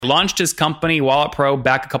Launched his company, Wallet Pro,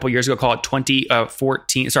 back a couple years ago, call it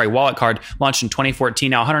 2014. Wallet Card launched in 2014.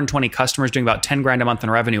 Now 120 customers doing about 10 grand a month in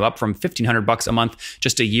revenue, up from $1,500 a month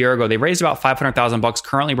just a year ago. They raised about $500,000,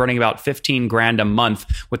 currently burning about 15 grand a month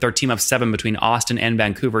with their team of 7 between Austin and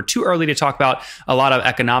Vancouver. Too early to talk about a lot of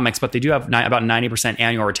economics, but they do have about 90%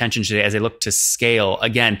 annual retention today as they look to scale.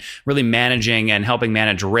 Again, really managing and helping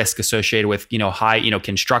manage risk associated with, high,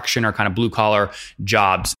 construction or kind of blue collar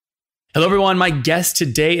jobs. Hello, everyone. My guest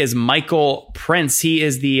today is Michael Prince. He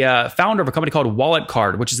is the founder of a company called Wallet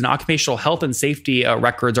Card, which is an occupational health and safety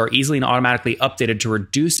records are easily and automatically updated to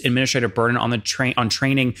reduce administrative burden on the training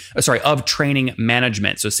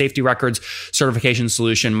management. So safety records certification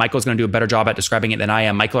solution. Michael's going to do a better job at describing it than I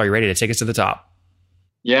am. Michael, are you ready to take us to the top?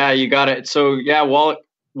 Yeah, you got it. So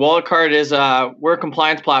Wallet Card is we're a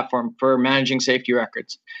compliance platform for managing safety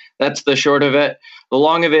records. That's the short of it. The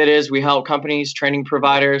long of it is we help companies, training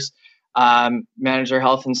providers, manage their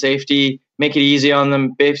health and safety, make it easy on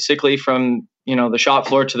them, basically from the shop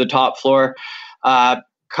floor to the top floor,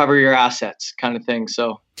 cover your assets kind of thing.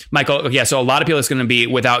 So Michael, so a lot of people it's going to be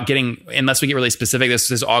unless we get really specific,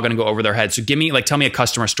 this is all going to go over their head. So tell me a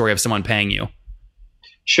customer story of someone paying you.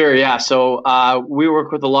 Sure. Yeah. So we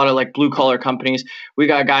work with a lot of blue collar companies. We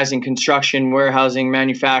got guys in construction, warehousing,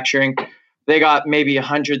 manufacturing. They got maybe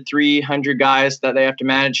 100, 300 guys that they have to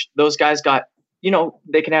manage. Those guys got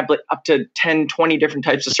they can have up to 10, 20 different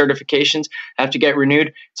types of certifications, have to get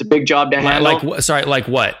renewed. It's a big job to handle. Like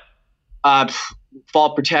what?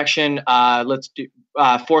 Fall protection. Let's do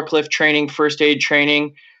forklift training, first aid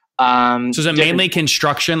training. So is it mainly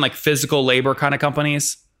construction, like physical labor kind of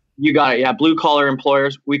companies? You got it. Yeah. Blue collar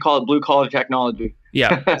employers. We call it blue collar technology.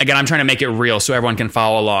 Yeah. Again, I'm trying to make it real so everyone can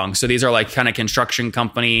follow along. So these are like kind of construction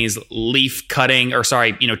companies,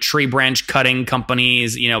 tree branch cutting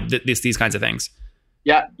companies, these kinds of things.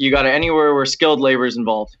 Yeah, you got it. Anywhere where skilled labor is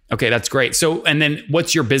involved. Okay, that's great. So, and then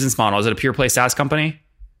what's your business model? Is it a pure play SaaS company?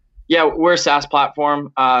 Yeah, we're a SaaS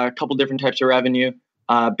platform, a couple different types of revenue,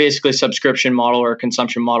 basically subscription model or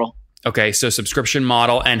consumption model. Okay, so subscription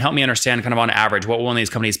model, and help me understand kind of on average, what will one of these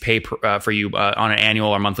companies pay for you on an annual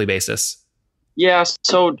or monthly basis? Yeah,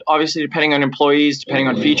 so obviously depending on employees, depending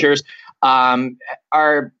on features,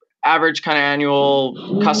 our average kind of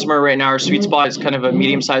annual customer right now, our sweet spot is kind of a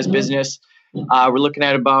medium-sized business. We're looking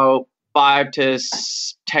at about 5 to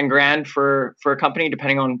 10 grand for a company,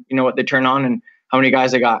 depending on what they turn on and how many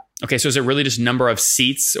guys they got. Okay, so is it really just number of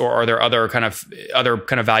seats, or are there other kind of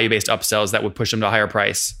value-based upsells that would push them to a higher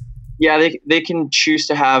price? Yeah, they can choose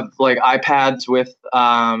to have iPads with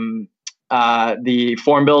the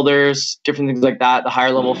form builders, different things like that, the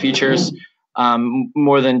higher level features,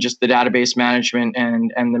 more than just the database management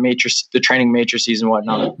and the training matrices and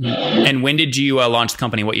whatnot. And when did you launch the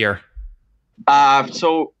company? What year?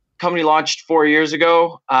 So company launched 4 years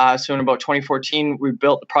ago. So in about 2014, we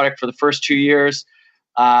built the product for the first 2 years,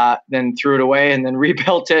 then threw it away and then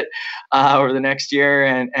rebuilt it over the next year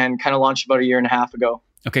and kind of launched about a year and a half ago.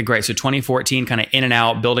 Okay, great. So 2014, kind of in and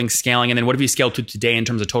out, building, scaling. And then what have you scaled to today in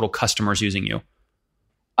terms of total customers using you?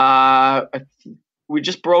 We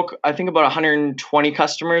just broke, I think, about 120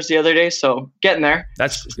 customers the other day. So getting there.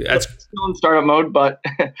 That's still in startup mode, but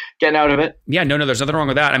getting out of it. Yeah, no, there's nothing wrong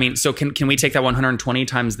with that. I mean, so can we take that 120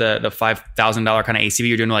 times the $5,000 kind of ACV?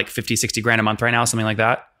 You're doing like 50, 60 grand a month right now, something like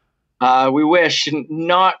that? We wish.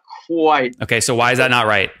 Not quite. Okay, so why is that not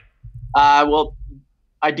right? Well,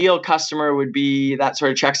 ideal customer would be that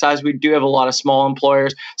sort of check size. We do have a lot of small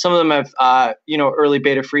employers. Some of them have, early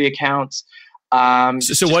beta free accounts.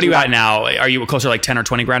 So what are you at now? Are you closer to like 10 or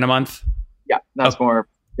 20 grand a month? Yeah, that's more.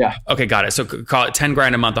 Yeah. Okay, got it. So call it 10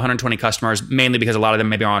 grand a month, 120 customers, mainly because a lot of them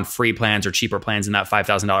maybe are on free plans or cheaper plans in that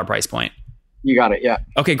 $5,000 price point. You got it. Yeah.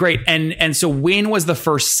 Okay, great. And so when was the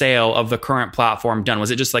first sale of the current platform done?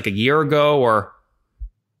 Was it just like a year ago or?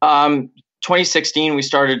 2016, we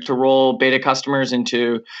started to roll beta customers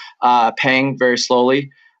into paying very slowly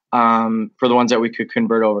for the ones that we could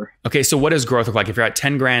convert over. Okay, so what does growth look like? If you're at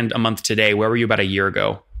 10 grand a month today, where were you about a year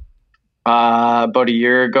ago? About a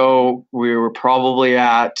year ago, we were probably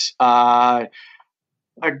at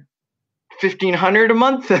 1,500 a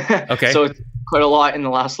month. Okay. So it's quite a lot in the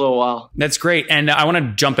last little while. That's great. And I want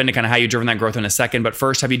to jump into kind of how you've driven that growth in a second. But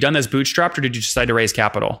first, have you done this bootstrapped or did you decide to raise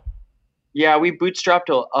capital? Yeah, we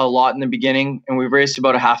bootstrapped a lot in the beginning, and we've raised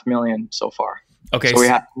about $500,000 so far. Okay, so we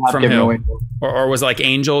have from who? Or was it like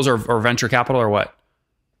angels or venture capital or what?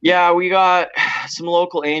 Yeah, we got some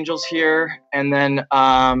local angels here, and then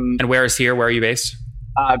and where is here? Where are you based?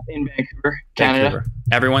 In Vancouver, Canada. Vancouver.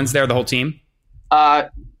 Everyone's there, the whole team?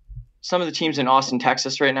 Some of the teams in Austin,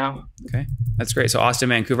 Texas right now. Okay, that's great. So Austin,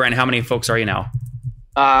 Vancouver, and how many folks are you now?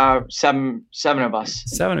 Seven of us.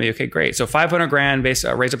 Seven of you. Okay, great. So 500 grand based,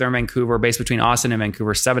 raised up there in Vancouver, based between Austin and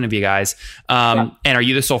Vancouver, seven of you guys. And are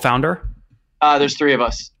you the sole founder? There's three of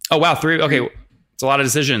us. Oh, wow. Three. Okay. It's a lot of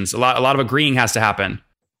decisions. A lot of agreeing has to happen.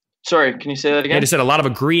 Sorry, can you say that again? I just said a lot of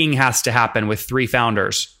agreeing has to happen with three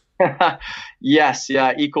founders. Yes.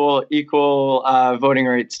 Yeah. Equal voting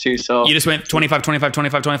rates too. So you just went 25, 25,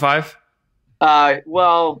 25, 25?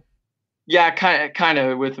 Well, yeah, kind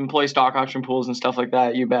of with employee stock option pools and stuff like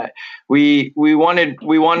that. You bet. We wanted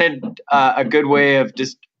a good way of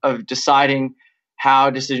deciding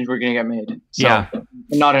how decisions were going to get made. So, yeah.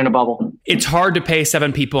 Not in a bubble. It's hard to pay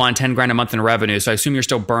seven people on 10 grand a month in revenue. So I assume you're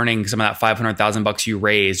still burning some of that 500,000 bucks you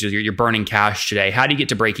raised. You're burning cash today. How do you get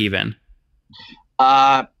to break even?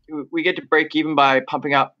 We get to break even by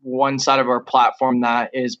pumping up one side of our platform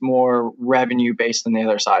that is more revenue based than the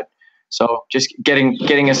other side. So just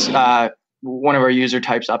getting us one of our user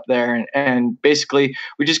types up there, and basically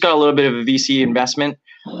we just got a little bit of a VC investment.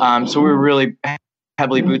 So we were really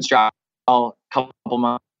heavily bootstrapped a couple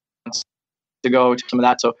months to go to some of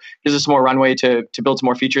that. So it gives us more runway to build some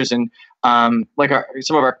more features, and some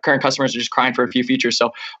of our current customers are just crying for a few features.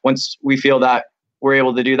 So once we feel that we're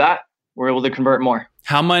able to do that, we're able to convert more.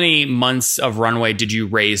 How many months of runway did you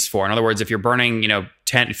raise for? In other words, if you're burning,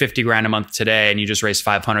 50 grand a month today and you just raised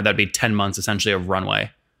 500, that'd be 10 months essentially of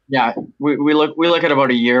runway. Yeah, we look at about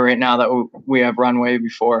a year right now that we have runway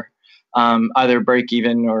before either break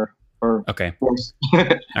even or okay. Worse. All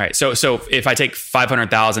right. So if I take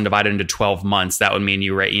 500,000 divided into 12 months, that would mean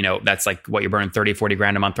that's like what you're burning 30, 40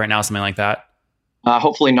 grand a month right now, something like that.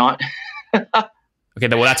 Hopefully not. Okay.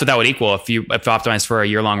 Well, that's what that would equal if optimized for a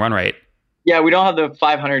year-long run rate. Yeah, we don't have the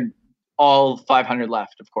 500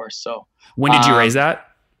 left, of course. So when did you raise that?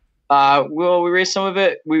 Well, we raised some of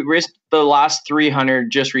it. We raised the last 300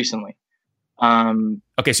 just recently.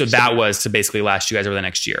 Okay, so that was to basically last you guys over the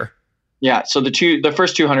next year. Yeah, so the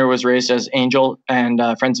first 200 was raised as angel and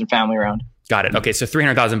friends and family round. Got it. Okay, so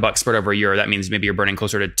 300,000 bucks spread over a year. That means maybe you're burning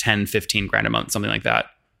closer to 10, 15 grand a month, something like that.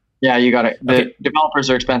 Yeah, you got it. The developers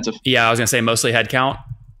are expensive. Yeah, I was gonna say mostly headcount.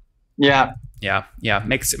 Yeah. Yeah.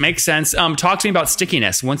 Makes sense. Talk to me about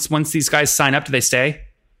stickiness. Once these guys sign up, do they stay?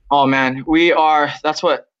 Oh man, that's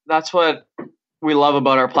what we love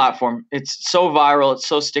about our platform. It's so viral, it's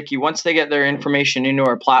so sticky. Once they get their information into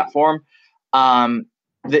our platform,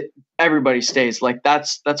 that everybody stays. Like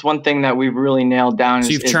that's one thing that we've really nailed down. So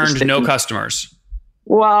you've churned no customers.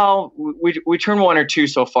 Well, we churned one or two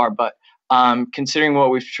so far, but considering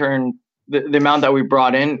what we've churned, the amount that we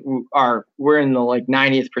brought in, we're in the like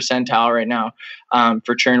 90th percentile right now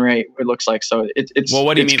for churn rate. It looks like. So it's well.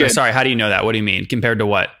 What do you mean? Good. Sorry, how do you know that? What do you mean compared to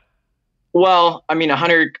what? Well, I mean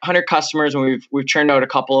 100 customers, and we've churned out a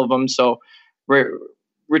couple of them. So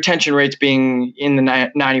retention rates being in the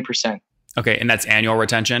 90%. Okay, and that's annual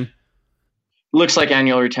retention. Looks like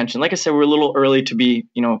annual retention. Like I said, we're a little early to be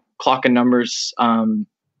clocking numbers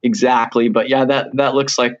exactly, but yeah, that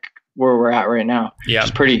looks like where we're at right now. Yeah,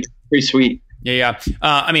 it's pretty sweet. Yeah.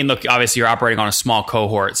 I mean, look, obviously you're operating on a small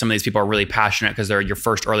cohort. Some of these people are really passionate because they're your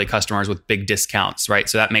first early customers with big discounts, right?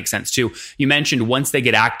 So that makes sense too. You mentioned once they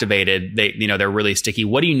get activated, they're really sticky.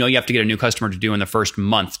 What do you have to get a new customer to do in the first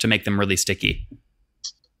month to make them really sticky?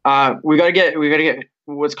 We got to get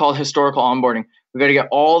what's called historical onboarding. We got to get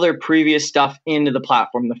all their previous stuff into the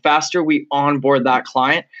platform. The faster we onboard that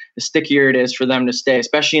client, the stickier it is for them to stay,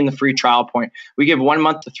 especially in the free trial point. We give 1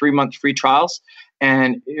 month to 3 month free trials.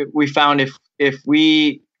 And we found if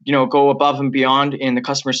we go above and beyond in the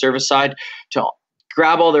customer service side to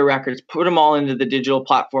grab all their records, put them all into the digital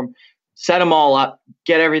platform, set them all up,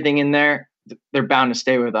 get everything in there, they're bound to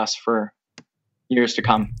stay with us for years to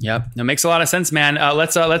come. Yep, that makes a lot of sense, man.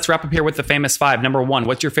 Let's wrap up here with the famous five. Number one,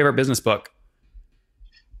 what's your favorite business book?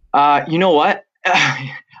 You know what?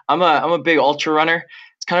 I'm a big ultra runner.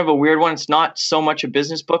 It's kind of a weird one. It's not so much a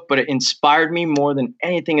business book, but it inspired me more than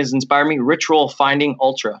anything has inspired me. Rich Roll Finding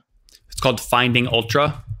Ultra. It's called Finding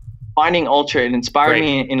Ultra? Finding Ultra. It inspired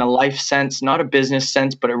me in a life sense, not a business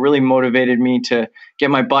sense, but it really motivated me to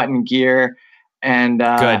get my butt in gear. And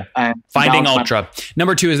good. Finding Ultra.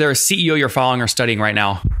 Number two, is there a CEO you're following or studying right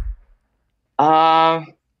now? Nobody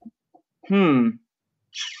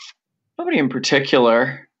in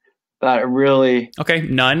particular. That really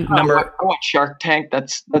none. I want Shark Tank.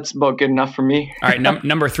 That's about good enough for me. All right,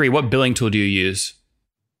 number three. What billing tool do you use?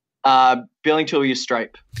 Billing tool, we use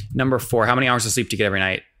Stripe. Number four. How many hours of sleep do you get every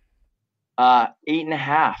night?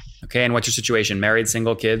 8.5. Okay, and what's your situation? Married,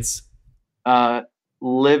 single, kids?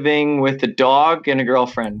 Living with a dog and a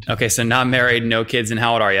girlfriend. Okay, so not married, no kids, and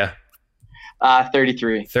how old are you?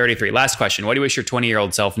 33. 33. Last question. What do you wish your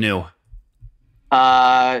 20-year-old self knew?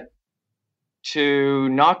 to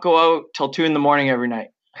not go out till 2 a.m. every night.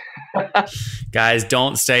 Guys,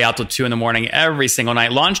 don't stay out till 2 a.m. every single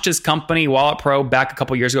night. Launched his company, Wallet Pro, back a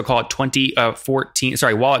couple years ago, called 2014.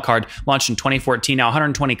 Wallet Card launched in 2014. Now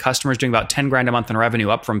 120 customers doing about 10 grand a month in revenue,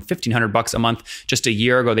 up from $1,500 a month just a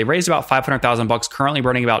year ago. They raised about $500,000, currently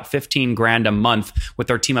burning about 15 grand a month with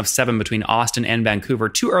their team of 7 between Austin and Vancouver.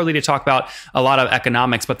 Too early to talk about a lot of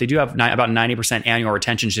economics, but they do have about 90% annual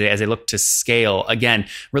retention today as they look to scale. Again,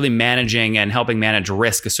 really managing and helping manage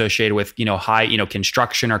risk associated with, high,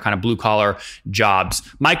 construction or kind of blue collar jobs.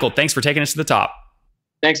 Michael, thanks for taking us to the top.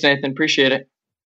 Thanks, Nathan. Appreciate it.